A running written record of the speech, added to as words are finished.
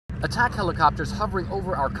Attack helicopters hovering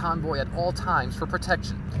over our convoy at all times for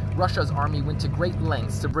protection. Russia's army went to great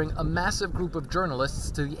lengths to bring a massive group of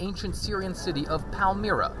journalists to the ancient Syrian city of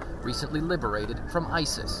Palmyra, recently liberated from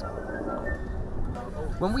ISIS.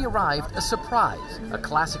 When we arrived, a surprise, a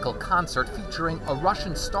classical concert featuring a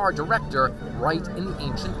Russian star director right in the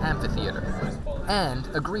ancient amphitheater, and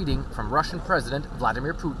a greeting from Russian President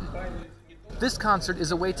Vladimir Putin. This concert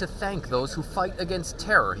is a way to thank those who fight against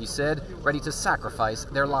terror, he said, ready to sacrifice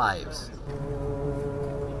their lives.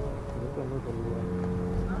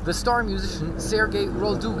 The star musician Sergei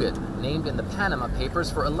Roldugin, named in the Panama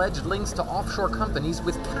Papers for alleged links to offshore companies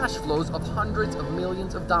with cash flows of hundreds of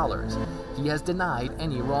millions of dollars. He has denied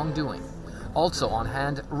any wrongdoing. Also on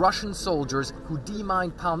hand, Russian soldiers who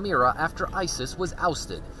demined Palmyra after ISIS was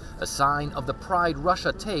ousted, a sign of the pride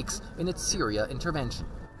Russia takes in its Syria intervention.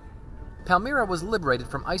 Palmyra was liberated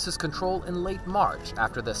from ISIS control in late March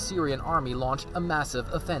after the Syrian army launched a massive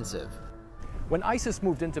offensive. When ISIS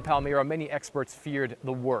moved into Palmyra, many experts feared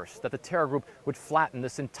the worst, that the terror group would flatten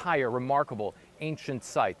this entire remarkable ancient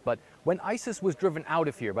site. But when ISIS was driven out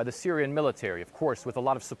of here by the Syrian military, of course with a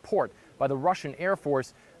lot of support by the Russian Air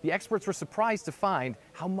Force, the experts were surprised to find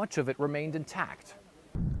how much of it remained intact.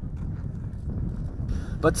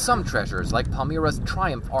 But some treasures, like Palmyra's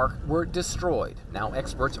Triumph Arch, were destroyed. Now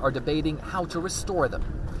experts are debating how to restore them.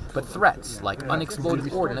 But threats, like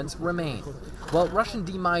unexploded ordnance, remain. While Russian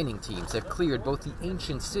demining teams have cleared both the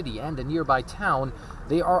ancient city and a nearby town,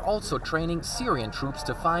 they are also training Syrian troops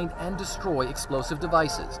to find and destroy explosive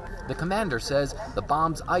devices. The commander says the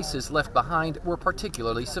bombs ISIS left behind were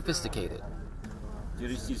particularly sophisticated.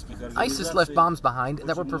 ISIS left bombs behind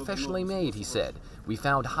that were professionally made, he said. We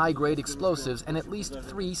found high-grade explosives and at least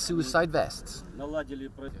 3 suicide vests.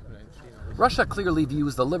 Russia clearly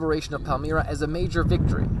views the liberation of Palmyra as a major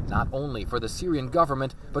victory, not only for the Syrian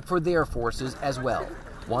government, but for their forces as well.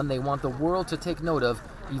 One they want the world to take note of,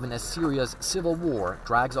 even as Syria's civil war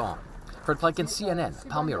drags on. Fred Plotkin, CNN,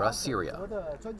 Palmyra, Syria.